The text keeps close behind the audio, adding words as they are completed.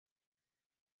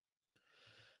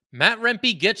Matt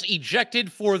Rempe gets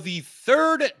ejected for the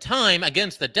third time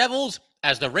against the Devils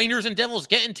as the Rangers and Devils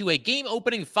get into a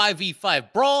game-opening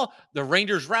 5v5 brawl. The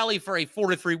Rangers rally for a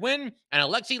 4-3 win, and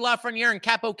Alexis, Lafreniere and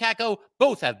Kaapo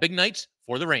both have big nights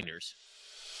for the Rangers.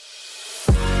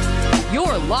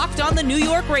 You're Locked on the New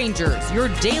York Rangers, your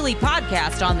daily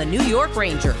podcast on the New York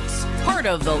Rangers. Part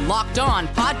of the Locked On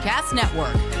Podcast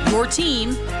Network, your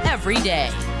team every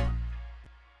day.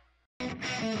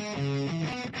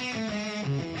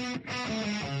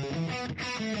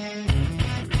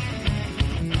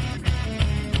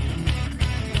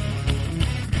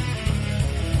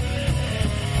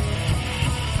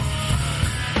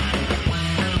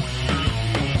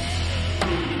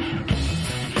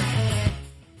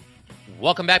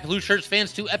 Welcome back, Blue Shirts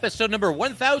fans, to episode number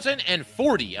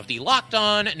 1040 of the Locked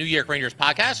On New York Rangers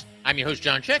podcast. I'm your host,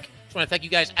 John Chick. Just want to thank you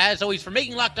guys, as always, for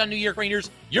making Locked On New York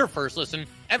Rangers your first listen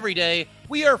every day.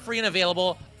 We are free and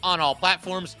available on all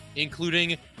platforms,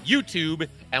 including YouTube,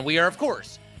 and we are, of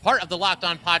course, part of the Locked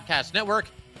On Podcast Network,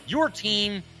 your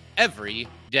team every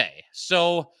day.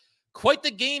 So, quite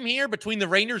the game here between the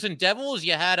Rangers and Devils.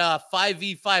 You had a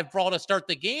 5v5 brawl to start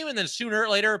the game, and then sooner or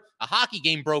later, a hockey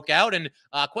game broke out, and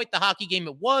quite the hockey game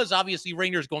it was. Obviously,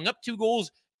 Rangers going up 2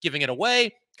 goals, giving it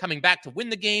away, coming back to win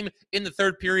the game in the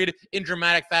third period in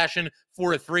dramatic fashion,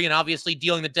 4-3, and obviously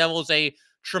dealing the Devils a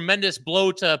tremendous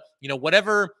blow to,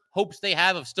 whatever hopes they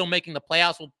have of still making the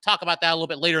playoffs. We'll talk about that a little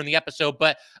bit later in the episode,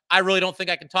 but I really don't think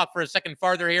I can talk for a second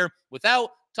farther here without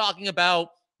talking about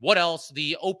what else?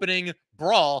 The opening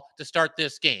brawl to start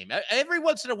this game. Every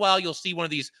once in a while, you'll see one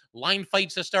of these line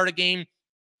fights to start a game.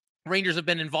 Rangers have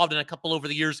been involved in a couple over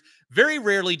the years. Very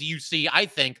rarely do you see, I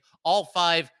think, all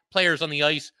 5 players on the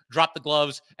ice drop the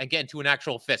gloves and get into an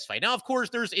actual fist fight. Now, of course,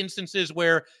 there's instances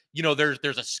where,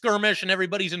 there's a skirmish and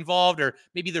everybody's involved, or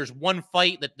maybe there's one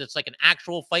fight that's like an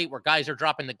actual fight where guys are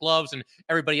dropping the gloves and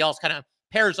everybody else kind of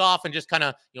pairs off and just kind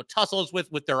of, tussles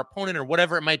with their opponent or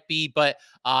whatever it might be. But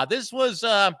this was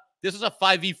a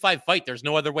 5v5 fight. There's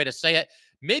no other way to say it.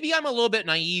 Maybe I'm a little bit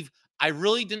naive. I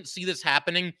really didn't see this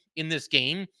happening in this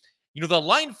game. The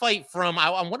line fight from, I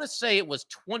want to say it was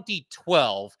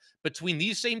 2012 between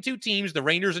these same 2 teams, the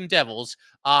Rangers and Devils.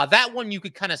 That one you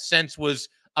could kind of sense was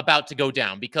about to go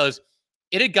down because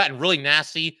it had gotten really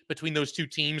nasty between those 2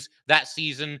 teams that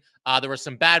season. There was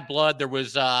some bad blood. There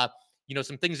was,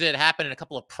 some things that had happened in a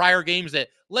couple of prior games that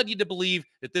led you to believe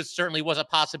that this certainly was a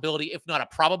possibility, if not a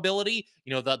probability.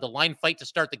 The line fight to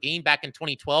start the game back in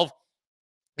 2012.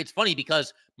 It's funny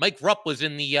because Mike Rupp was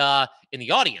in the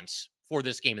audience for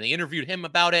this game, and they interviewed him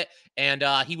about it, and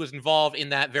he was involved in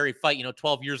that very fight,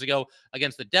 12 years ago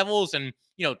against the Devils, and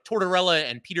Tortorella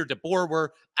and Peter DeBoer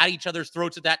were at each other's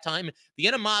throats at that time. The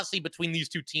animosity between these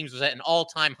 2 teams was at an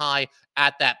all-time high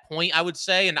at that point, I would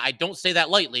say, and I don't say that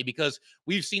lightly because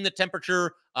we've seen the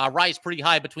temperature rise pretty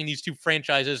high between these 2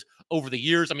 franchises over the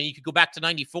years. I mean, you could go back to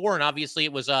 94, and obviously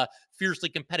it was a fiercely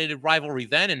competitive rivalry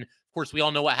then, and of course, we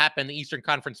all know what happened in the Eastern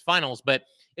Conference Finals, but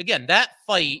again, that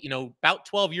fight, about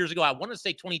 12 years ago, I want to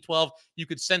say 2012, you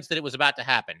could sense that it was about to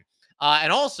happen.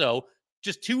 And also,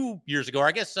 just 2 years ago, or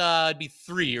I guess it'd be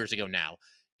 3 years ago now,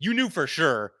 you knew for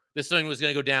sure this thing was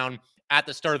going to go down at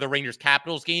the start of the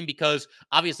Rangers-Capitals game because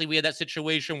obviously we had that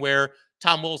situation where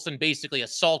Tom Wilson basically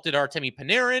assaulted Artemi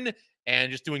Panarin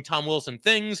and just doing Tom Wilson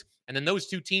things. And then those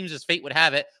 2 teams, as fate would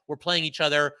have it, were playing each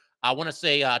other, I want to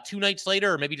say 2 nights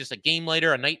later, or maybe just a game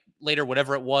later, a night later,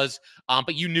 whatever it was.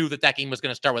 But you knew that game was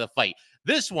going to start with a fight.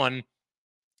 This one,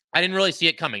 I didn't really see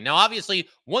it coming. Now, obviously,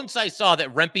 once I saw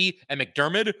that Rempe and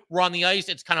McDermott were on the ice,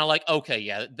 it's kind of like, okay,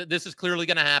 yeah, this is clearly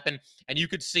going to happen. And you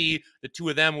could see the 2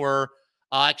 of them were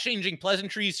exchanging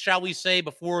pleasantries, shall we say,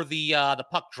 before the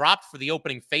puck dropped for the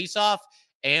opening faceoff.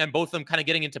 And both of them kind of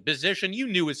getting into position. You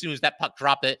knew as soon as that puck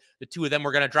dropped that the 2 of them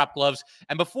were going to drop gloves.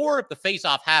 And before the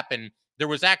faceoff happened, there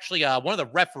was actually one of the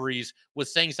referees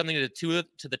was saying something to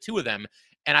the two of them.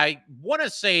 And I want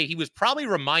to say he was probably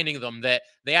reminding them that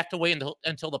they have to wait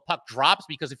until the puck drops,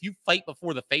 because if you fight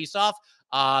before the faceoff,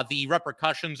 the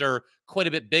repercussions are quite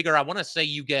a bit bigger. I want to say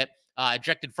you get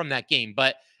ejected from that game.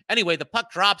 But anyway, the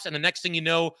puck drops, and the next thing you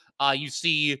know, you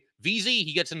see VZ.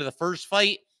 He gets into the first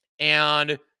fight,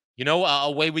 and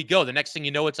away we go. The next thing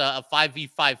you know, it's a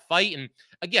 5v5 fight. And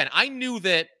again, I knew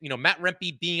that Matt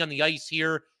Rempe being on the ice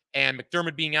here and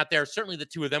McDermott being out there, certainly the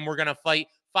 2 of them were going to fight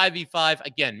 5v5.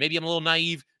 Again, maybe I'm a little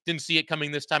naive, didn't see it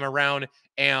coming this time around,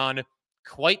 and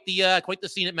quite the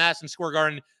scene at Madison Square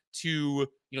Garden to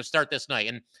start this night.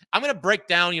 And I'm going to break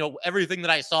down everything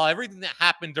that I saw, everything that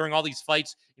happened during all these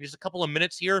fights in just a couple of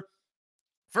minutes here.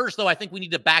 First, though, I think we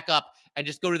need to back up and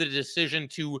just go to the decision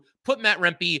to put Matt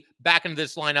Rempe back into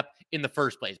this lineup in the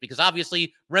first place, because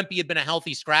obviously Rempe had been a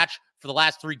healthy scratch for the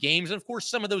last 3 games. And of course,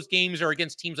 some of those games are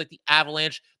against teams like the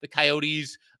Avalanche, the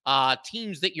Coyotes,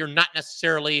 teams that you're not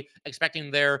necessarily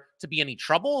expecting there to be any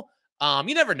trouble.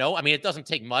 You never know. I mean, it doesn't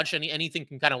take much. Anything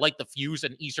can kind of light the fuse,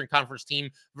 an Eastern Conference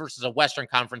team versus a Western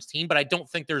Conference team. But I don't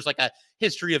think there's like a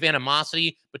history of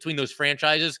animosity between those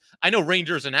franchises. I know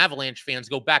Rangers and Avalanche fans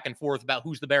go back and forth about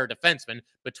who's the better defenseman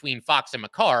between Fox and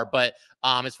Makar. But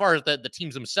as far as the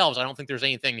teams themselves, I don't think there's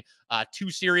anything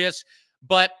too serious.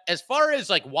 But as far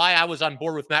as like why I was on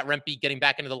board with Matt Rempe getting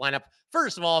back into the lineup,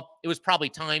 first of all, it was probably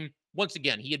time. Once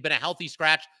again, he had been a healthy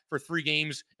scratch for 3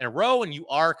 games in a row, and you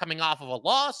are coming off of a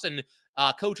loss, and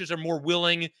coaches are more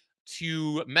willing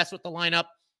to mess with the lineup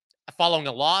following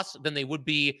a loss than they would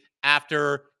be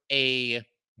after a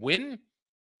win.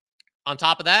 On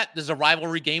top of that, this is a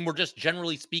rivalry game where, just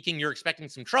generally speaking, you're expecting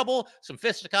some trouble, some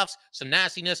fisticuffs, some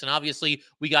nastiness, and obviously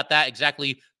we got that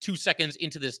exactly 2 seconds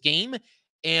into this game.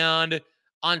 And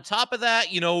on top of that,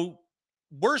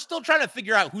 we're still trying to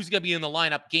figure out who's going to be in the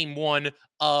lineup game 1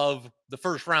 of the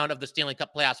first round of the Stanley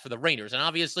Cup playoffs for the Rangers. And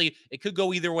obviously, it could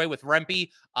go either way with Rempe.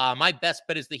 My best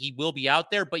bet is that he will be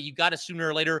out there, but you got to sooner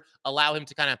or later allow him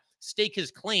to kind of stake his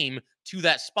claim to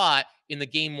that spot in the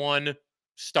game 1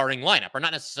 starting lineup, or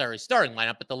not necessarily starting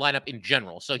lineup, but the lineup in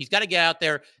general. So he's got to get out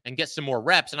there and get some more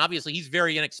reps. And obviously, he's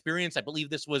very inexperienced. I believe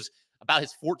this was about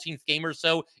his 14th game or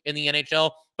so in the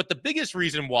NHL. But the biggest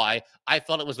reason why I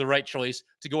thought it was the right choice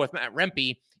to go with Matt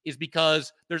Rempe is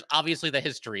because there's obviously the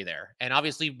history there. And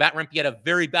obviously, Matt Rempe had a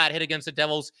very bad hit against the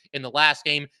Devils in the last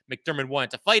game. McDermott wanted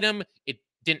to fight him. It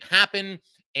didn't happen.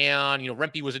 And,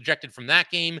 Rempe was ejected from that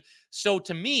game. So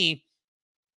to me,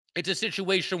 it's a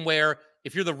situation where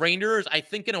if you're the Rangers, I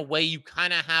think in a way you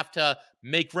kind of have to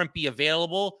make Rempe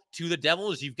available to the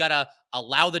Devils. You've got to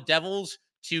allow the Devils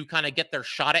to kind of get their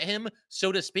shot at him,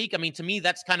 so to speak. I mean, to me,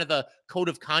 that's kind of the code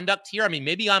of conduct here. I mean,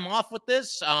 maybe I'm off with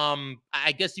this.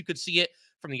 I guess you could see it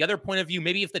from the other point of view.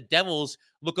 Maybe if the Devils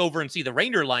look over and see the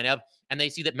Ranger lineup and they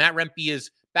see that Matt Rempe is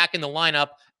back in the lineup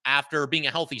after being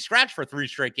a healthy scratch for 3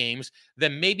 straight games,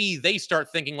 then maybe they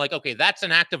start thinking like, okay, that's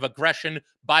an act of aggression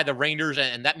by the Rangers,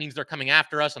 and that means they're coming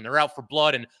after us and they're out for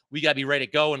blood, and we got to be ready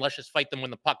to go, and let's just fight them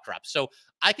when the puck drops. So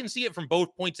I can see it from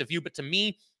both points of view, but to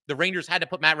me, the Rangers had to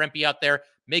put Matt Rempe out there,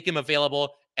 make him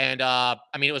available. And,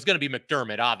 it was going to be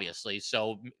McDermott, obviously.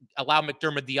 So allow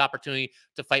McDermott the opportunity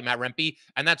to fight Matt Rempe.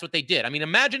 And that's what they did. I mean,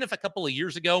 imagine if a couple of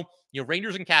years ago,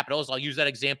 Rangers and Capitals, I'll use that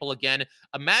example again.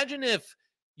 Imagine if,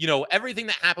 everything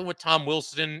that happened with Tom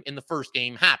Wilson in the first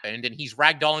game happened, and he's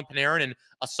ragdolling Panarin and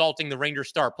assaulting the Rangers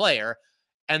star player.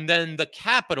 And then the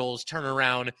Capitals turn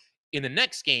around in the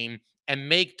next game and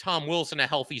make Tom Wilson a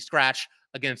healthy scratch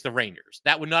against the Rangers.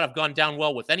 That would not have gone down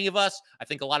well with any of us. I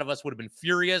think a lot of us would have been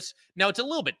furious. Now, it's a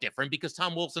little bit different because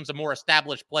Tom Wilson's a more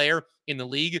established player in the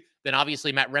league than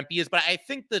obviously Matt Rempe is, but I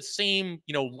think the same,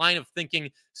 line of thinking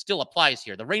still applies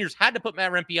here. The Rangers had to put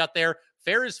Matt Rempe out there.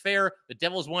 Fair is fair. The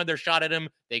Devils wanted their shot at him.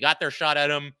 They got their shot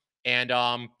at him. And,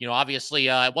 obviously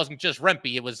it wasn't just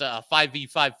Rempe. It was a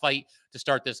 5v5 fight to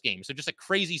start this game. So just a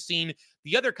crazy scene.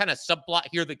 The other kind of subplot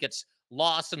here that gets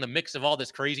lost in the mix of all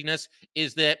this craziness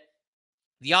is that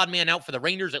the odd man out for the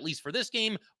Rangers, at least for this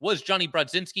game, was Johnny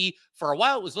Brodzinski. For a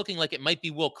while, it was looking like it might be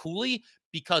Will Cooley,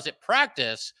 because at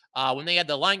practice, when they had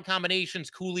the line combinations,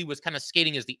 Cooley was kind of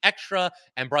skating as the extra,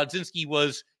 and Brodzinski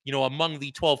was, among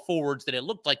the 12 forwards that it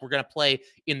looked like were going to play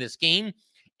in this game.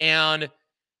 And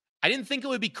I didn't think it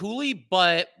would be Cooley,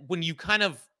 but when you kind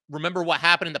of remember what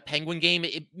happened in the Penguin game,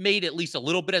 it made at least a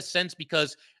little bit of sense,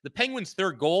 because the Penguins'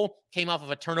 third goal came off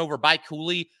of a turnover by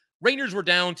Cooley. Rangers were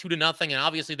down 2-0, and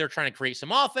obviously they're trying to create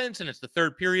some offense, and it's the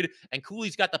third period, and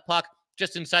Cooley's got the puck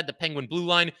just inside the Penguin blue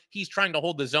line. He's trying to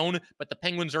hold the zone, but the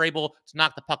Penguins are able to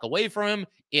knock the puck away from him.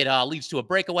 It leads to a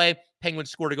breakaway. Penguins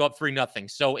score to go up 3-0.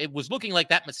 So it was looking like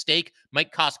that mistake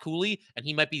might cost Cooley, and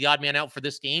he might be the odd man out for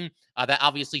this game. That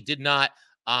obviously did not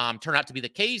turn out to be the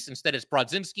case. Instead, it's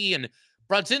Brodzinski, and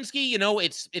Brodzinski,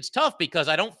 it's tough because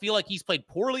I don't feel like he's played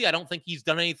poorly. I don't think he's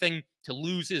done anything to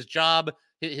lose his job,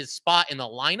 his spot in the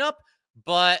lineup,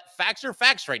 but facts are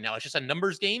facts right now. It's just a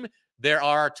numbers game. There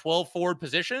are 12 forward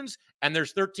positions, and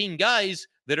there's 13 guys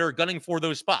that are gunning for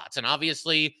those spots. And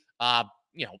obviously,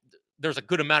 there's a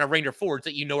good amount of Ranger forwards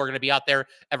that are going to be out there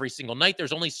every single night.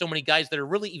 There's only so many guys that are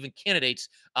really even candidates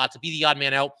to be the odd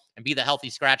man out and be the healthy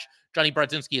scratch. Johnny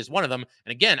Brodzinski is one of them.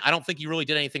 And again, I don't think he really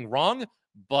did anything wrong,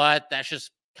 but that's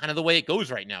just kind of the way it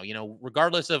goes right now.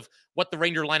 Regardless of what the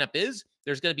Ranger lineup is,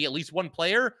 there's going to be at least one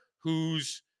player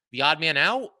who's the odd man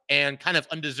out, and kind of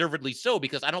undeservedly so,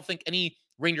 because I don't think any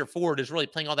Ranger forward is really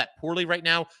playing all that poorly right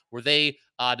now, where they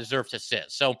deserve to sit.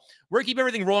 So we're going to keep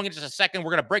everything rolling in just a second.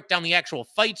 We're going to break down the actual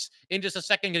fights in just a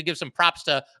second. Going to give some props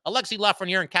to Alexis,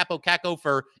 Lafreniere, and Kakko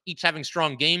for each having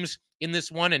strong games in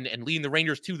this one and leading the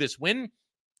Rangers to this win.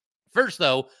 First,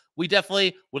 though, we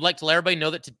definitely would like to let everybody know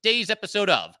that today's episode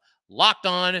of Locked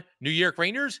On New York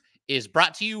Rangers is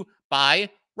brought to you by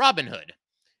Robinhood.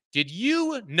 Did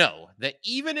you know that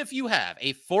even if you have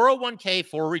a 401k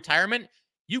for retirement,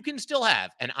 you can still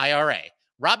have an IRA?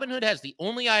 Robinhood has the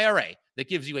only IRA that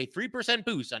gives you a 3%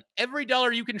 boost on every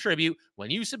dollar you contribute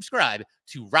when you subscribe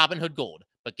to Robinhood Gold.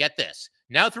 But get this,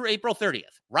 now through April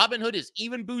 30th, Robinhood is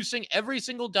even boosting every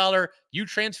single dollar you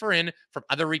transfer in from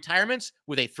other retirements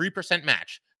with a 3%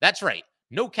 match. That's right,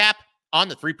 no cap on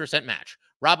the 3% match.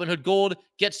 Robinhood Gold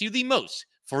gets you the most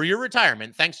for your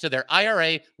retirement thanks to their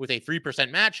IRA with a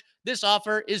 3% match. This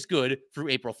offer is good through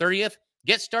April 30th.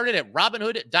 Get started at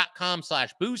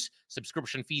Robinhood.com/boost.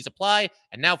 Subscription fees apply.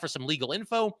 And now for some legal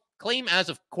info. Claim as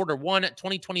of Q1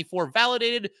 2024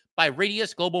 validated by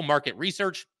Radius Global Market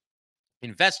Research.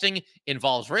 Investing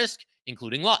involves risk,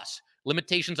 including loss.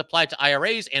 Limitations apply to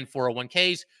IRAs and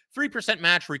 401ks. 3%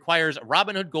 match requires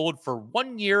Robinhood Gold for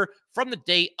 1 year from the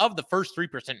date of the first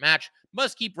 3% match.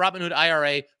 Must keep Robinhood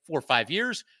IRA for 5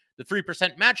 years. The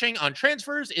 3% matching on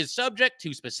transfers is subject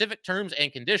to specific terms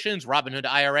and conditions. Robinhood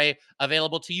IRA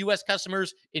available to U.S.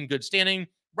 customers in good standing.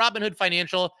 Robinhood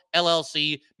Financial,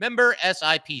 LLC, member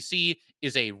SIPC,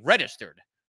 is a registered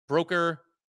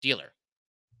broker-dealer.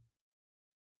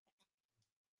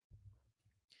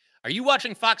 Are you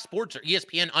watching Fox Sports or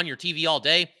ESPN on your TV all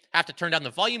day? Have to turn down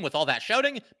the volume with all that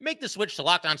shouting? Make the switch to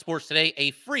Locked On Sports Today, a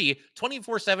free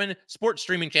 24/7 sports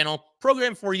streaming channel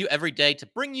programmed for you every day to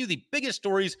bring you the biggest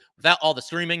stories without all the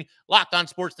screaming. Locked On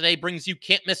Sports Today brings you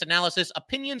can't-miss analysis,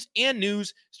 opinions, and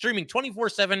news, streaming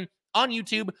 24/7 on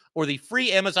YouTube or the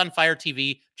free Amazon Fire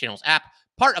TV channels app,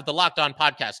 part of the Locked On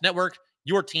Podcast Network,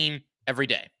 your team every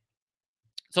day.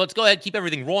 So let's go ahead and keep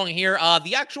everything rolling here.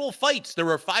 The actual fights, there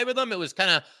were 5 of them. It was kind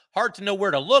of hard to know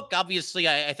where to look. Obviously,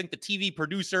 I think the TV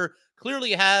producer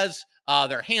clearly has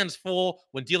their hands full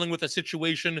when dealing with a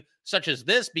situation such as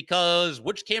this, because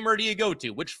which camera do you go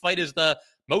to? Which fight is the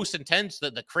most intense,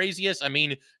 the craziest? I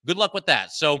mean, good luck with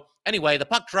that. So anyway, the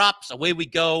puck drops, away we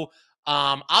go.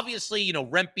 Obviously, you know,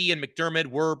 Rempe and McDermott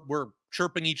were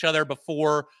chirping each other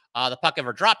before the puck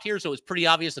ever dropped here, so it was pretty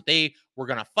obvious that they were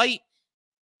going to fight.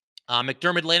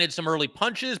 McDermott landed some early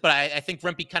punches, but I think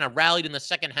Rempe kind of rallied in the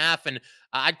second half, and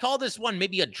I'd call this one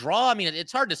maybe a draw. I mean,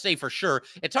 it's hard to say for sure.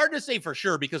 It's hard to say for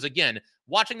sure because, again,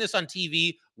 watching this on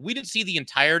TV, we didn't see the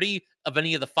entirety of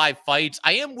any of the 5 fights.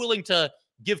 I am willing to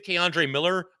give K'Andre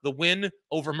Miller the win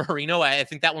over Marino. I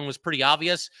think that one was pretty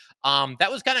obvious. That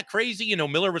was kind of crazy. You know,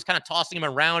 Miller was kind of tossing him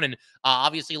around and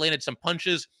obviously landed some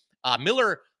punches.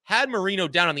 Miller had Marino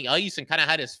down on the ice and kind of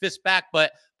had his fist back,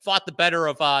 but thought the better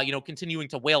of, continuing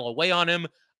to wail away on him.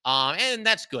 And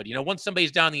that's good. You know, once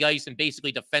somebody's down the ice and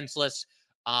basically defenseless,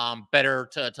 better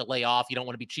to lay off. You don't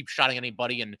want to be cheap shotting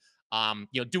anybody and,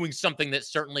 doing something that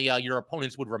certainly your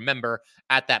opponents would remember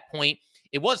at that point.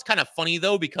 It was kind of funny,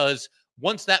 though, because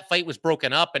once that fight was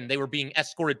broken up and they were being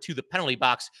escorted to the penalty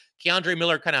box, K'Andre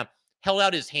Miller kind of held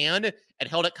out his hand and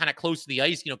held it kind of close to the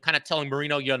ice, kind of telling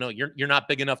Marino, you're not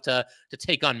big enough to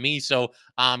take on me. So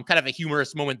kind of a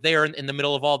humorous moment there in the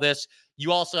middle of all this.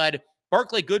 You also had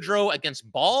Barclay Goodrow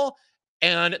against BRAWL.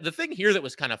 And the thing here that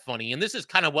was kind of funny, and this is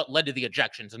kind of what led to the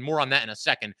ejections, and more on that in a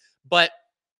second, but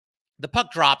the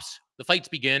puck drops, the fights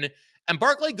begin, and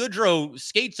Barclay Goodrow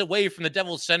skates away from the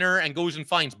Devil's center and goes and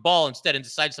finds BRAWL instead and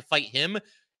decides to fight him.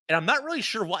 And I'm not really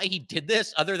sure why he did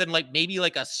this other than maybe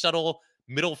a subtle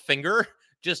middle finger,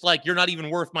 just like, you're not even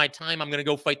worth my time. I'm going to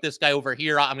go fight this guy over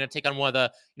here. I'm going to take on one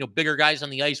of the bigger guys on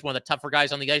the ice, one of the tougher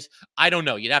guys on the ice. I don't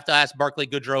know. You'd have to ask Barclay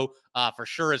Goodrow for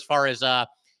sure as far as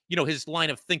his line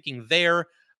of thinking there.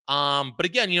 But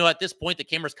again, at this point, the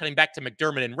camera's cutting back to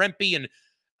McDermott and Rempe. And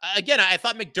again, I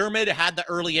thought McDermott had the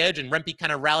early edge and Rempe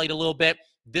kind of rallied a little bit.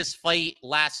 This fight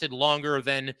lasted longer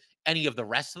than any of the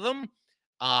rest of them.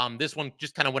 This one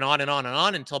just kind of went on and on and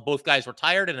on until both guys were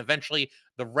tired, and eventually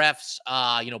the refs,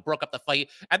 broke up the fight.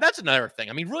 And that's another thing.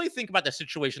 I mean, really think about the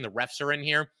situation the refs are in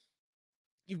here.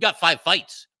 You've got 5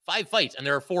 fights, and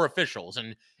there are 4 officials.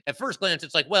 And at first glance,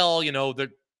 it's like, well,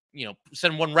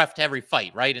 send one ref to every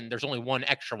fight, right? And there's only one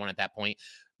extra one at that point.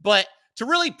 But to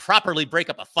really properly break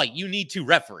up a fight, you need 2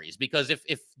 referees, because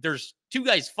if there's 2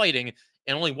 guys fighting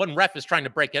and only one ref is trying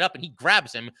to break it up and he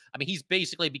grabs him, I mean, he's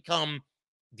basically become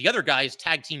the other guy's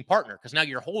tag team partner, because now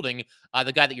you're holding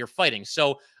the guy that you're fighting.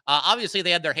 So obviously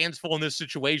they had their hands full in this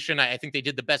situation. I think they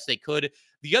did the best they could.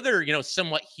 The other,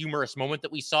 somewhat humorous moment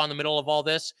that we saw in the middle of all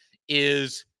this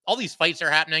is all these fights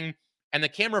are happening, and the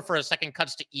camera for a second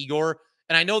cuts to Igor.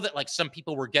 And I know that like some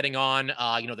people were getting on,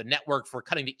 the network for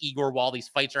cutting to Igor while these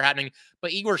fights are happening,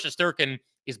 but Igor Shesterkin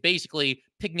is basically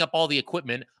picking up all the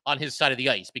equipment on his side of the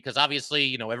ice because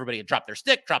obviously, everybody had dropped their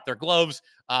stick, dropped their gloves.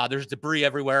 There's debris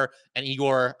everywhere. And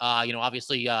Igor,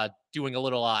 obviously doing a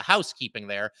little housekeeping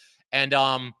there. And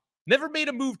never made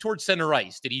a move towards center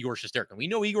ice, did Igor Shesterkin. We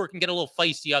know Igor can get a little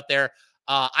feisty out there.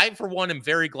 I, for one, am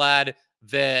very glad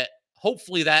that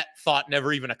hopefully that thought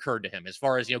never even occurred to him as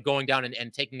far as, going down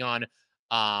and taking on,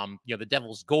 the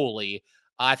Devils goalie.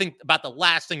 I think about the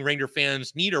last thing Ranger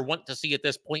fans need or want to see at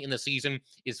this point in the season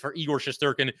is for Igor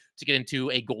Shesterkin to get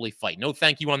into a goalie fight. No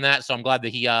thank you on that. So I'm glad that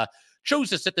he chose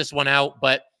to sit this one out.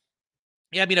 But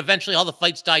yeah, I mean, eventually all the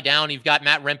fights die down. You've got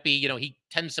Matt Rempe, he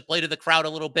tends to play to the crowd a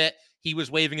little bit. He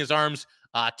was waving his arms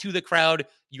to the crowd.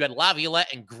 You had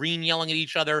Laviolette and Green yelling at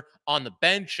each other on the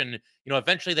bench. And,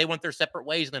 eventually they went their separate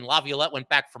ways. And then Laviolette went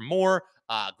back for more.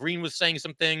 Green was saying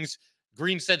some things.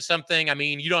 Green said something. I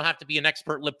mean, you don't have to be an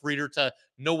expert lip reader to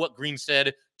know what Green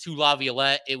said to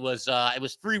Laviolette. It was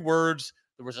 3 words.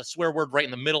 There was a swear word right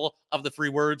in the middle of the 3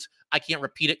 words. I can't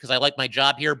repeat it because I like my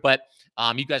job here, but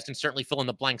you guys can certainly fill in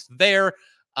the blanks there.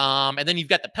 And then you've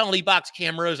got the penalty box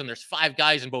cameras, and there's 5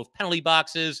 guys in both penalty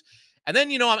boxes. And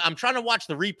then, I'm trying to watch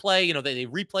the replay. They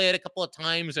replay it a couple of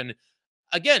times, and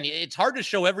again, it's hard to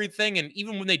show everything. And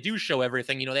even when they do show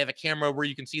everything, they have a camera where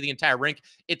you can see the entire rink.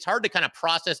 It's hard to kind of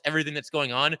process everything that's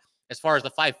going on as far as the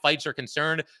 5 fights are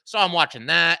concerned. So I'm watching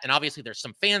that. And obviously there's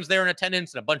some fans there in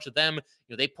attendance, and a bunch of them,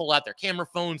 they pull out their camera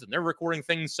phones and they're recording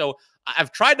things. So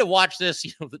I've tried to watch this,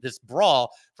 this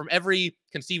brawl from every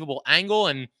conceivable angle.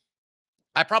 And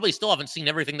I probably still haven't seen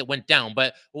everything that went down.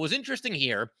 But what was interesting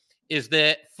here is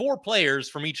that 4 players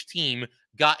from each team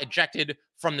got ejected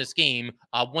from this game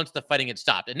once the fighting had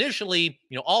stopped. Initially,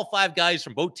 all 5 guys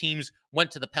from both teams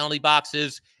went to the penalty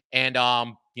boxes, and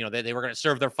they were going to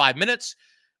serve their 5 minutes.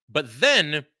 But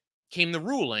then came the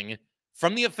ruling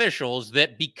from the officials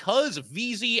that because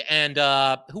Veazey and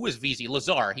who was Veazey?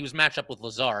 Lazar. He was matched up with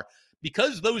Lazar.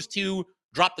 Because those 2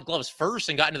 dropped the gloves first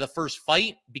and got into the first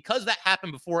fight, because that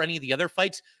happened before any of the other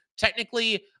fights,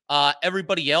 technically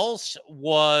everybody else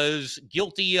was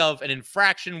guilty of an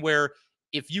infraction where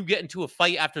if you get into a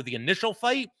fight after the initial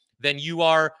fight, then you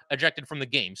are ejected from the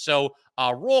game. So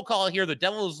roll call here. The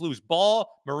Devils lose Ball,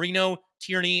 Marino,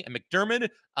 Tierney, and McDermott.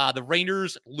 The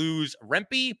Rangers lose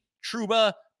Rempe,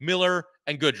 Trouba, Miller,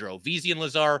 and Goodrow. Veazey and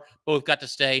Lazar both got to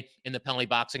stay in the penalty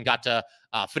box and got to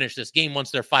finish this game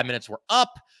once their 5 minutes were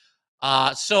up.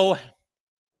 So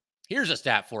here's a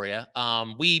stat for you.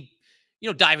 We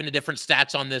dive into different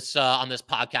stats on this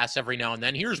podcast every now and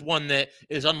then. Here's one that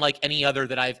is unlike any other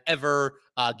that I've ever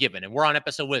given. And we're on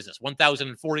episode, what is this,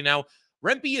 1040 now?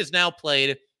 Rempe has now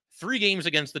played 3 games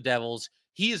against the Devils.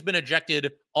 He has been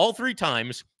ejected all 3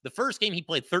 times. The first game, he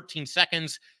played 13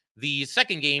 seconds. The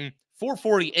second game,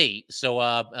 448. So,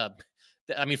 I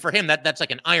mean, for him, that's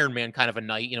like an Iron Man kind of a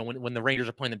night, when the Rangers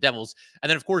are playing the Devils. And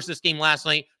then, of course, this game last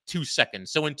night, 2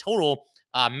 seconds. So in total,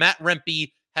 Matt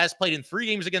Rempe has played in 3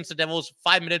 games against the Devils,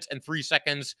 5 minutes and 3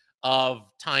 seconds of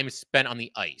time spent on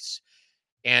the ice.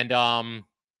 And,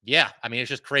 yeah, I mean, it's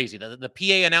just crazy. The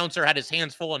PA announcer had his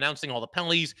hands full announcing all the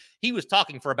penalties. He was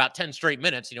talking for about 10 straight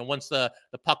minutes, once the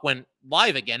puck went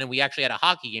live again and we actually had a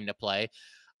hockey game to play.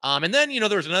 And then,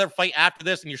 there was another fight after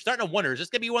this, and you're starting to wonder, is this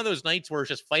going to be one of those nights where it's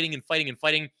just fighting and fighting and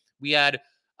fighting? We had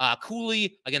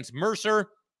Cooley against Mercer.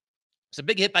 It's a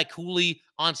big hit by Cooley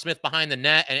on Smith behind the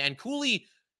net, and Cooley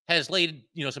has laid,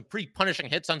 some pretty punishing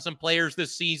hits on some players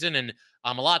this season. And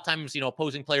a lot of times,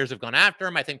 opposing players have gone after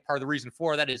him. I think part of the reason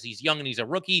for that is he's young and he's a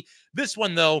rookie. This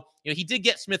one, though, he did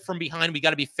get Smith from behind. We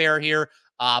got to be fair here.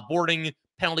 Boarding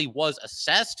penalty was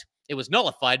assessed. It was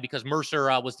nullified because Mercer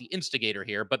was the instigator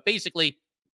here. But basically,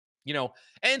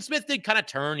 and Smith did kind of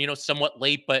turn, somewhat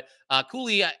late. But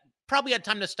Cooley probably had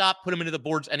time to stop, put him into the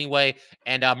boards anyway.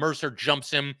 And Mercer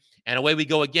jumps him. And away we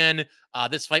go again.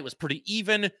 This fight was pretty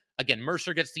even. Again,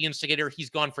 Mercer gets the instigator. He's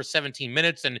gone for 17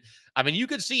 minutes. And, I mean, you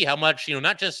could see how much,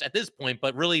 not just at this point,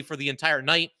 but really for the entire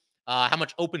night, how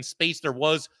much open space there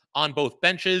was on both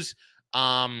benches.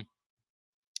 It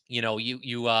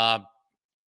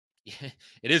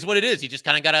is what it is. You just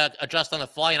kind of got to adjust on the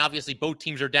fly. And obviously both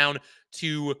teams are down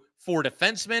to 4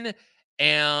 defensemen.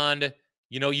 And,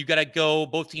 you got to go,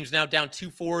 both teams now down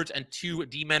 2 forwards and 2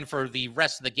 D-men for the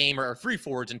rest of the game, or 3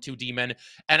 forwards and 2 D-men.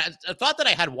 And a thought that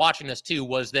I had watching this too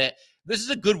was that this is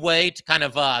a good way to kind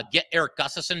of get Eric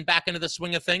Gustafsson back into the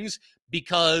swing of things,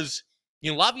 because,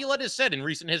 Laviolette has said in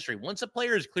recent history, once a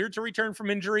player is cleared to return from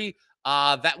injury,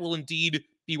 that will indeed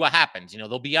be what happens.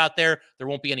 They'll be out there. There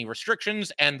won't be any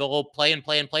restrictions, and they'll play and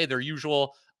play and play their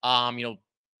usual,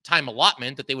 time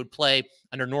allotment that they would play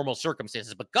under normal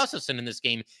circumstances. But Gustafsson in this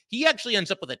game, he actually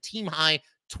ends up with a team high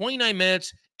 29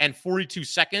 minutes and 42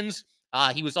 seconds.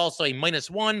 He was also a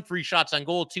 -1, 3 shots on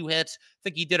goal, 2 hits. I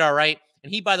think he did all right.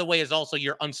 And he, by the way, is also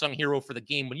your unsung hero for the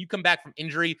game. When you come back from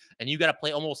injury and you got to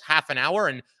play almost half an hour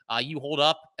and you hold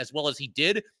up as well as he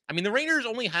did. I mean, the Rangers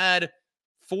only had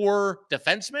 4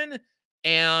 defensemen,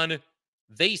 and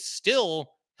they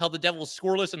still held the Devils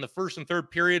scoreless in the first and third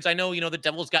periods. I know, the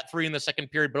Devils got 3 in the second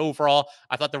period, but overall,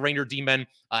 I thought the Ranger D-men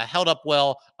held up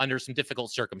well under some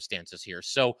difficult circumstances here.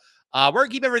 So we're going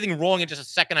to keep everything rolling in just a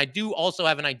second. I do also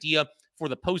have an idea for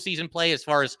the postseason play as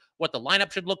far as what the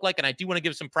lineup should look like, and I do want to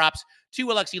give some props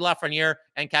to Alexis Lafreniere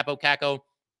and Kaapo.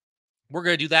 We're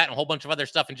going to do that and a whole bunch of other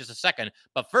stuff in just a second.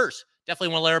 But first, definitely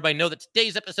want to let everybody know that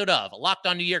today's episode of Locked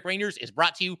On New York Rangers is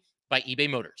brought to you by eBay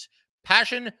Motors.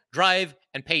 Passion, drive,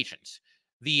 and patience.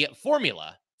 The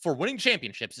formula for winning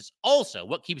championships is also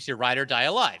what keeps your ride or die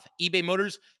alive. eBay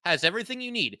Motors has everything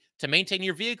you need to maintain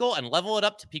your vehicle and level it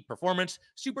up to peak performance.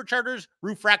 Superchargers,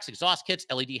 roof racks, exhaust kits,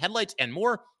 LED headlights, and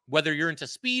more. Whether you're into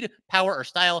speed, power, or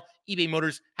style, eBay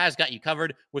Motors has got you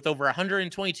covered. With over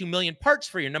 122 million parts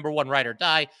for your number one ride or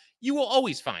die, you will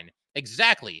always find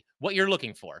exactly what you're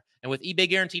looking for. And with eBay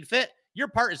Guaranteed Fit, your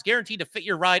part is guaranteed to fit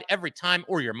your ride every time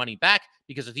or your money back,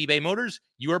 because with eBay Motors,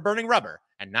 you are burning rubber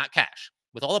and not cash.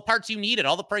 With all the parts you need at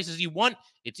all the prices you want,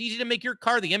 it's easy to make your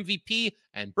car the MVP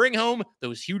and bring home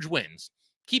those huge wins.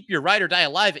 Keep your ride or die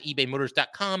alive at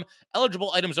ebaymotors.com.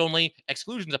 Eligible items only.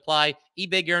 Exclusions apply.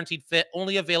 eBay Guaranteed Fit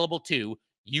only available to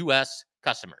U.S.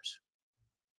 customers.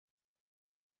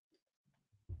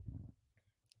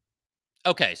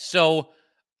 Okay, so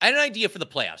I had an idea for the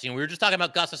playoffs. We were just talking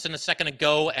about Gustafsson a second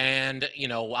ago, and,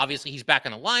 obviously he's back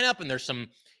in the lineup, and there's some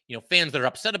fans that are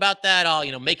upset about that.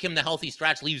 I'll, make him the healthy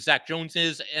scratch, leave Zach Jones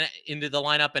into the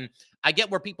lineup. And I get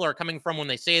where people are coming from when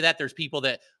they say that. There's people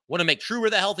that want to make Trouba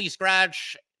the healthy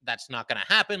scratch. That's not going to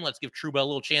happen. Let's give Trouba a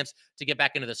little chance to get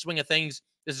back into the swing of things.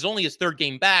 This is only his 3rd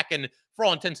game back, and for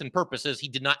all intents and purposes, he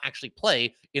did not actually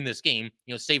play in this game,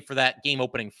 save for that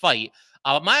game-opening fight.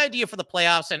 My idea for the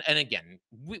playoffs, and again,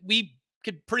 we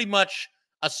could pretty much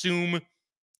assume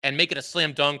and make it a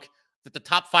slam dunk that the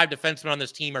top 5 defensemen on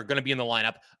this team are going to be in the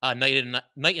lineup night in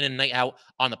and night out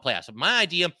on the playoffs. So my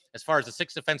idea, as far as the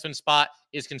 6th defenseman spot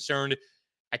is concerned,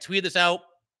 I tweeted this out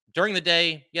during the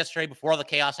day yesterday before all the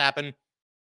chaos happened.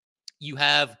 You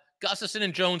have Gustafsson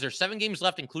and Jones. There's 7 games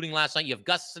left, including last night. You have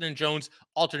Gustafsson and Jones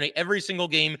alternate every single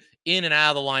game in and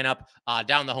out of the lineup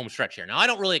down the home stretch here. Now, I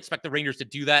don't really expect the Rangers to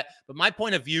do that, but my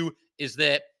point of view is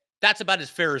that that's about as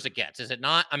fair as it gets, is it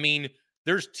not? I mean,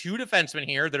 there's 2 defensemen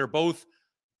here that are both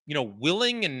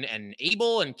willing and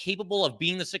able and capable of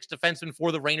being the 6th defenseman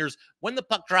for the Rangers when the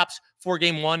puck drops for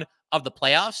game 1 of the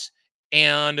playoffs.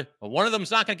 And one of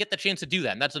them's not going to get the chance to do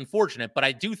that. And that's unfortunate. But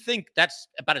I do think that's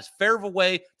about as fair of a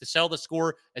way to sell the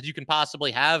score as you can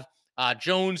possibly have.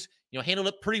 Jones, handled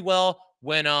it pretty well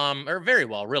when, or very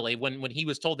well, really, when he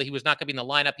was told that he was not going to be in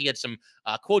the lineup. He had some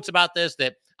quotes about this,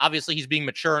 that obviously he's being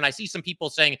mature. And I see some people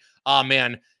saying, oh,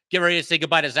 man, get ready to say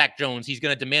goodbye to Zach Jones. He's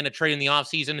going to demand a trade in the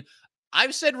offseason.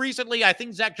 I've said recently, I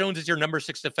think Zach Jones is your number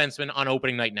 6 defenseman on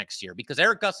opening night next year, because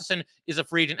Erik Gustafsson is a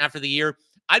free agent after the year.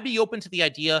 I'd be open to the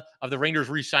idea of the Rangers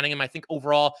re-signing him. I think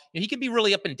overall, he can be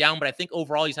really up and down, but I think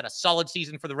overall he's had a solid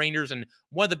season for the Rangers and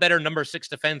one of the better number 6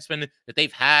 defensemen that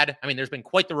they've had. I mean, there's been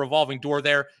quite the revolving door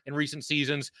there in recent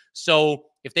seasons. So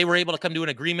if they were able to come to an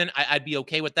agreement, I'd be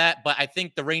okay with that. But I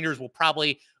think the Rangers will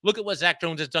probably look at what Zach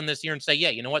Jones has done this year and say, yeah,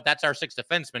 you know what, that's our 6th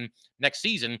defenseman next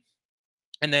season.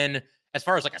 And then as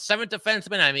far as like a 7th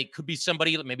defenseman, I mean, it could be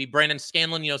somebody, maybe Brandon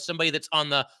Scanlon, somebody that's on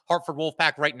the Hartford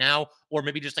Wolfpack right now, or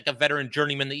maybe just like a veteran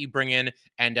journeyman that you bring in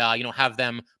and, have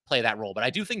them play that role. But I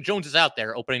do think Jones is out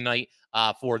there opening night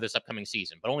for this upcoming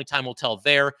season, but only time will tell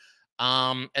there.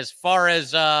 As far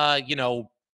as,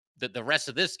 the rest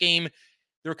of this game,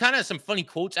 there were kind of some funny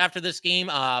quotes after this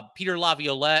game. Peter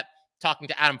Laviolette talking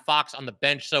to Adam Fox on the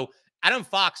bench. So Adam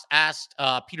Fox asked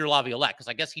Peter Laviolette, because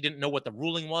I guess he didn't know what the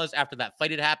ruling was after that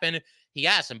fight had happened. He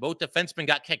asked him, both defensemen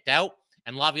got kicked out,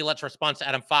 and Laviolette's response to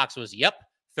Adam Fox was, yep,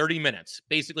 30 minutes,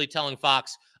 basically telling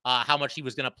Fox how much he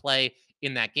was going to play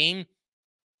in that game.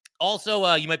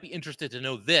 Also, you might be interested to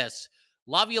know this.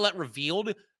 Laviolette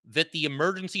revealed that the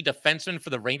emergency defenseman for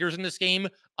the Rangers in this game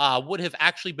would have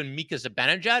actually been Mika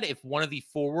Zibanejad if one of the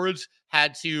forwards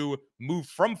had to move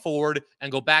from forward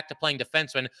and go back to playing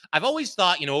defenseman. I've always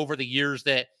thought, over the years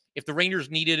that if the Rangers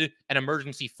needed an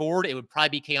emergency forward, it would probably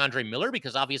be K'Andre Miller,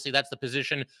 because obviously that's the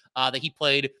position that he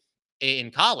played in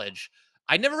college.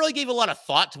 I never really gave a lot of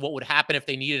thought to what would happen if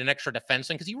they needed an extra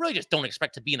defenseman, because you really just don't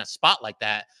expect to be in a spot like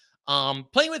that.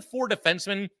 Playing with 4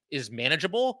 defensemen is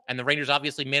manageable, and the Rangers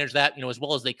obviously managed that, as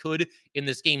well as they could in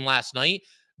this game last night.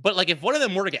 But like if one of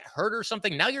them were to get hurt or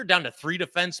something, now you're down to 3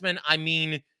 defensemen. I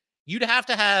mean, you'd have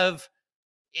to have,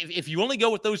 if you only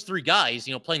go with those 3 guys,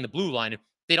 playing the blue line,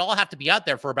 they'd all have to be out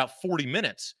there for about 40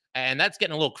 minutes. And that's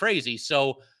getting a little crazy.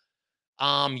 So,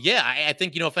 yeah, I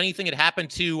think, if anything had happened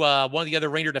to one of the other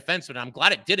Ranger defensemen, I'm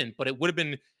glad it didn't, but it would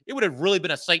have really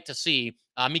been a sight to see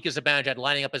Mika Zibanejad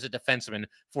lining up as a defenseman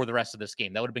for the rest of this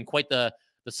game. That would have been quite the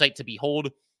sight to behold.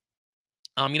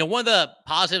 One of the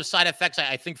positive side effects,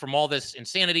 I think, from all this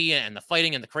insanity and the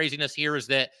fighting and the craziness here is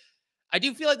that I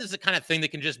do feel like this is the kind of thing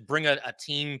that can just bring a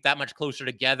team that much closer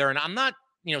together. And I'm not,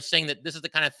 saying that this is the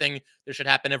kind of thing that should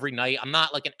happen every night. I'm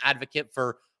not like an advocate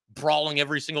for brawling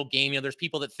every single game. There's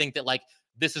people that think that like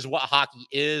this is what hockey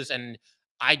is, and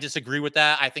I disagree with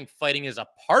that. I think fighting is a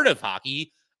part of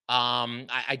hockey.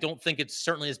 I don't think it's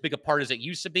certainly as big a part as it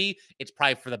used to be. It's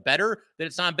probably for the better that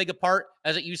it's not as big a part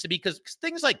as it used to be, because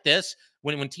things like this,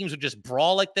 when teams would just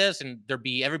brawl like this and there'd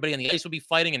be everybody on the ice would be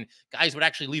fighting and guys would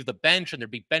actually leave the bench and there'd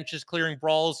be benches clearing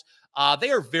brawls. They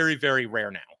are very, very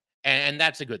rare now. And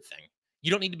that's a good thing. You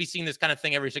don't need to be seeing this kind of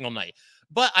thing every single night.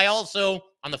 But I also,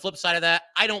 on the flip side of that,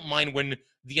 I don't mind when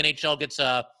the NHL gets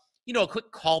a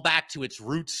quick callback to its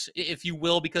roots, if you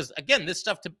will, because again, this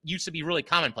stuff used to be really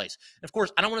commonplace. And of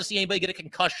course, I don't want to see anybody get a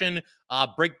concussion,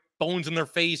 break bones in their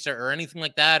face or anything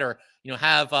like that, or,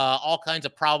 have all kinds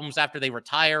of problems after they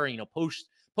retire,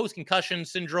 post-concussion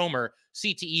syndrome or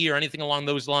CTE or anything along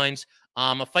those lines.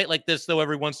 A fight like this, though,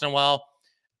 every once in a while,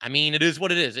 I mean, it is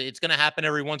what it is. It's going to happen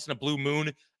every once in a blue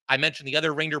moon. I mentioned the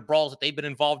other Ranger brawls that they've been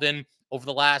involved in over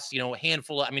the last,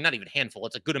 handful. I mean, not even handful.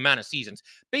 It's a good amount of seasons.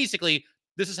 Basically,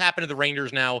 this has happened to the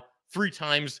Rangers now 3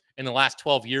 times in the last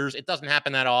 12 years. It doesn't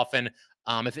happen that often.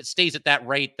 If it stays at that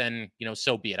rate, then,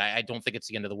 so be it. I don't think it's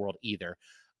the end of the world either.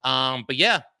 But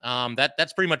yeah,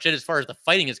 that's pretty much it as far as the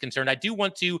fighting is concerned. I do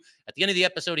want to, at the end of the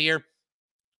episode here,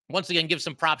 once again, give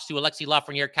some props to Alexis,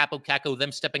 Lafreniere, Kaapo, Kakko,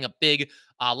 them stepping up big.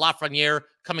 Lafreniere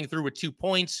coming through with 2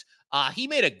 points. He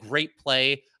made a great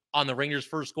play on the Rangers'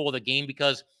 first goal of the game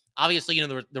because obviously,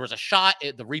 there was a shot.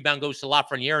 The rebound goes to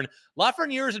Lafreniere, and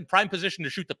Lafreniere is in prime position to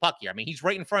shoot the puck here. I mean, he's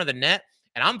right in front of the net,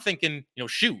 and I'm thinking,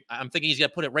 shoot. I'm thinking he's going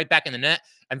to put it right back in the net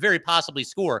and very possibly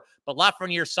score. But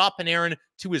Lafreniere saw Panarin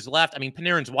to his left. I mean,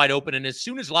 Panarin's wide open, and as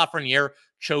soon as Lafreniere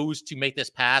chose to make this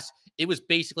pass, it was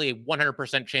basically a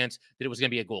 100% chance that it was going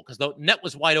to be a goal because the net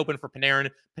was wide open for Panarin.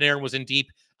 Panarin was in deep.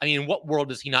 I mean, in what world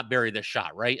does he not bury this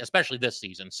shot, right? Especially this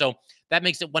season. So that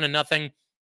makes it 1-0.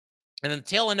 And then the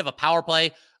tail end of a power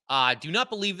play, do not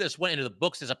believe this went into the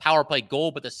books as a power play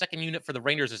goal, but the second unit for the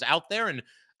Rangers is out there, and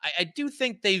I do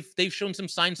think they've shown some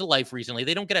signs of life recently.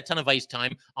 They don't get a ton of ice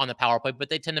time on the power play, but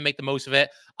they tend to make the most of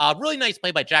it. Really nice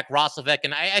play by Jack Roslovic,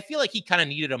 and I feel like he kind of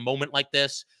needed a moment like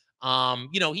this.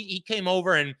 He came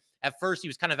over, and at first he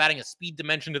was kind of adding a speed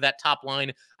dimension to that top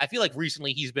line. I feel like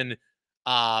recently he's been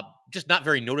just not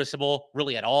very noticeable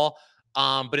really at all.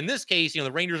 But in this case,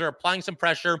 the Rangers are applying some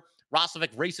pressure. Roslovic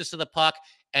races to the puck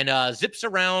and zips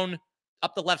around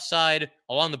up the left side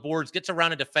along the boards, gets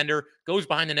around a defender, goes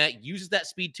behind the net, uses that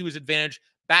speed to his advantage,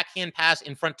 backhand pass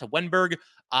in front to Wenberg.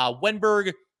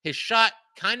 Wenberg, his shot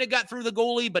kind of got through the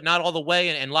goalie, but not all the way,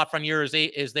 and Lafreniere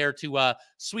is there to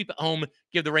sweep it home,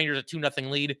 give the Rangers a 2-0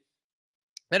 lead.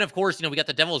 Then, of course, we got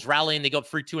the Devils rallying. They go up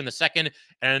 3-2 in the second,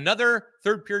 and another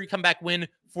third period comeback win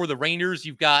for the Rangers.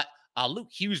 You've got Luke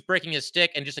Hughes breaking his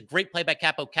stick, and just a great play by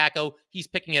Kaapo Kakko. He's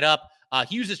picking it up.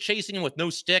 Hughes is chasing him with no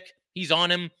stick. He's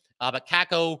on him, but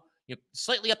Kakko,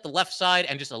 slightly up the left side,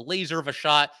 and just a laser of a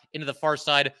shot into the far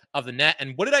side of the net.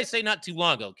 And what did I say not too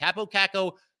long ago? Kaapo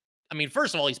Kakko, I mean,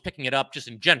 first of all, he's picking it up just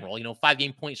in general,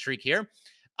 5-game point streak here.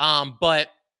 But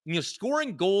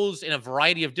scoring goals in a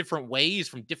variety of different ways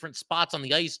from different spots on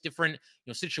the ice, different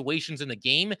situations in the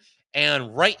game.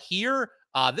 And right here,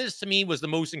 this to me was the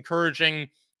most encouraging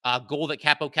goal that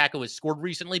Kaapo Kakko has scored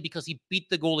recently because he beat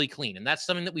the goalie clean. And that's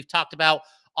something that we've talked about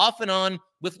off and on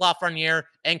with Lafreniere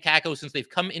and Kakko since they've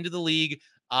come into the league.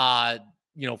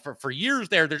 For years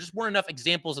there just weren't enough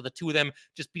examples of the two of them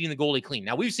just beating the goalie clean.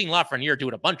 Now, we've seen Lafreniere do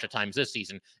it a bunch of times this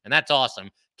season, and that's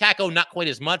awesome. Kakko, not quite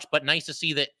as much, but nice to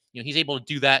see that he's able to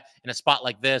do that in a spot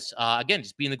like this. Again,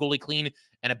 just beating the goalie clean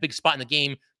and a big spot in the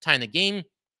game, tying the game.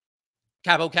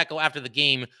 Kaapo Kakko after the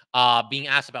game, being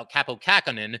asked about Kaapo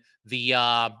Kakkonen, the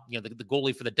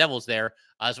goalie for the Devils there,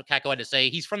 is what Kakko had to say.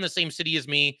 He's from the same city as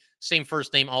me, same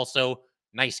first name also,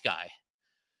 nice guy.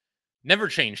 Never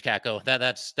change, Kakko.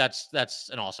 That's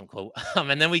an awesome quote.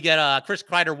 And then we get Chris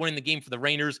Kreider winning the game for the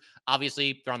Rangers.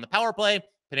 Obviously, they're on the power play.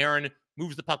 Panarin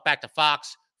moves the puck back to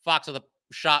Fox. Fox with a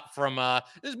shot from,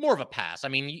 this is more of a pass. I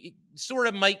mean, sort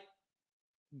of might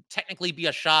technically be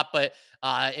a shot, but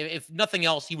if nothing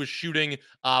else, he was shooting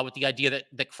with the idea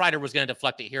that Kreider was going to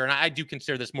deflect it here. And I do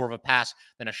consider this more of a pass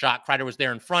than a shot. Kreider was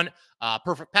there in front.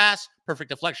 Perfect pass, perfect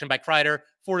deflection by Kreider.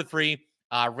 4-3.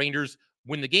 Rangers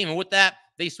win the game. And with that,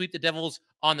 they sweep the Devils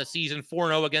on the season,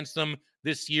 4-0 against them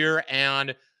this year.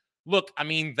 And look, I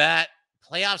mean, that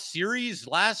playoff series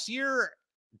last year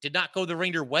did not go the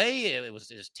Ranger way. It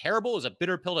was terrible. It was a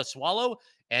bitter pill to swallow,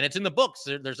 and it's in the books.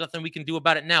 There's nothing we can do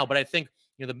about it now. But I think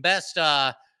the best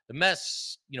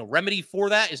remedy for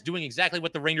that is doing exactly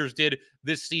what the Rangers did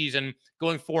this season,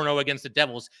 going 4-0 against the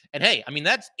Devils. And hey, I mean,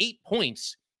 that's 8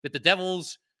 points that the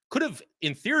Devils could have,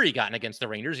 in theory, gotten against the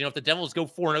Rangers. If the Devils go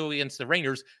 4-0 against the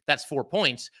Rangers, that's 4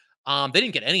 points. They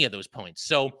didn't get any of those points.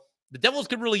 So the Devils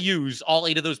could really use all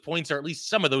 8 of those points, or at least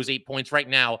some of those 8 points right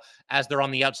now, as they're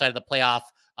on the outside of the playoff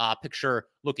picture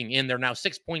looking in. They're now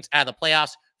 6 points out of the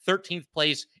playoffs, 13th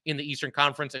place in the Eastern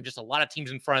Conference, and just a lot of teams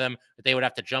in front of them that they would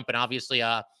have to jump. And obviously,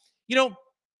 the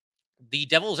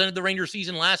Devils ended the Rangers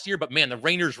season last year, but man, the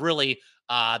Rangers really,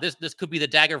 this could be the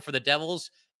dagger for the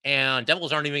Devils, and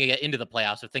Devils aren't even going to get into the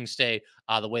playoffs if things stay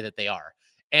the way that they are.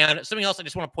 And something else I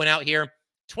just want to point out here,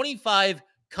 25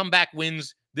 comeback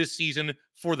wins this season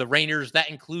for the Rangers. That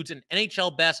includes an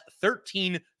NHL best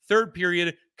 13 third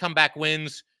period comeback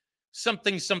wins.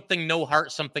 Something, no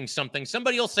heart, something.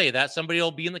 Somebody will say that. Somebody will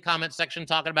be in the comment section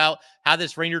talking about how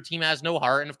this Ranger team has no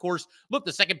heart. And of course, look,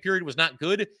 the second period was not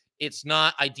good. It's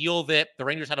not ideal that the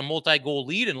Rangers had a multi-goal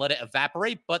lead and let it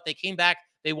evaporate, but they came back.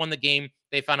 They won the game.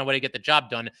 They found a way to get the job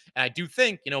done. And I do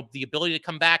think, the ability to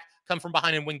come back, come from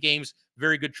behind and win games,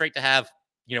 very good trait to have,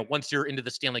 once you're into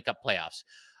the Stanley Cup playoffs.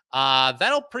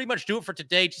 That'll pretty much do it for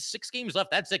today. Just 6 games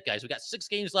left. That's it, guys. We got 6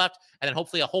 games left, and then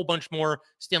hopefully a whole bunch more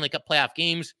Stanley Cup playoff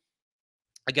games.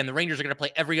 Again, the Rangers are going to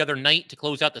play every other night to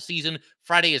close out the season.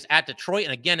 Friday is at Detroit,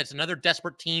 and again, it's another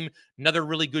desperate team, another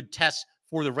really good test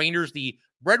for the Rangers. The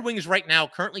Red Wings right now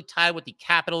currently tied with the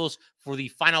Capitals for the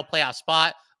final playoff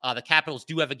spot. The Capitals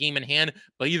do have a game in hand,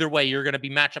 but either way, you're going to be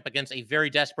matched up against a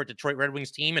very desperate Detroit Red Wings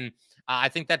team, and I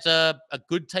think that's a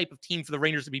good type of team for the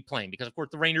Rangers to be playing because, of course,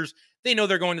 the Rangers, they know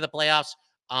they're going to the playoffs,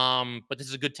 but this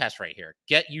is a good test right here.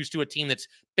 Get used to a team that's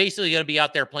basically going to be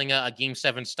out there playing a Game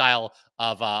 7 style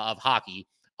of hockey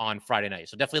on Friday night.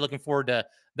 So definitely looking forward to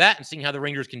that and seeing how the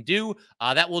Rangers can do.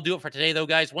 That will do it for today, though,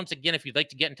 guys. Once again, if you'd like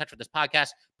to get in touch with this podcast,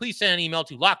 please send an email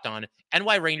to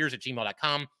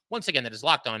lockedonnyrangers@gmail.com. Once again, that is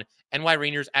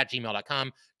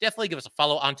lockedonnyrangers@gmail.com. Definitely give us a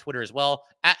follow on Twitter as well,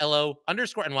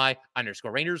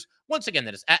 @LO_NY_Rangers. Once again,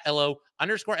 that is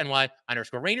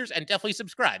 @LO_NY_Rangers. And definitely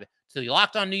subscribe to the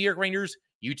Locked On New York Rangers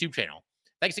YouTube channel.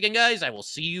 Thanks again, guys. I will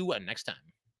see you next time.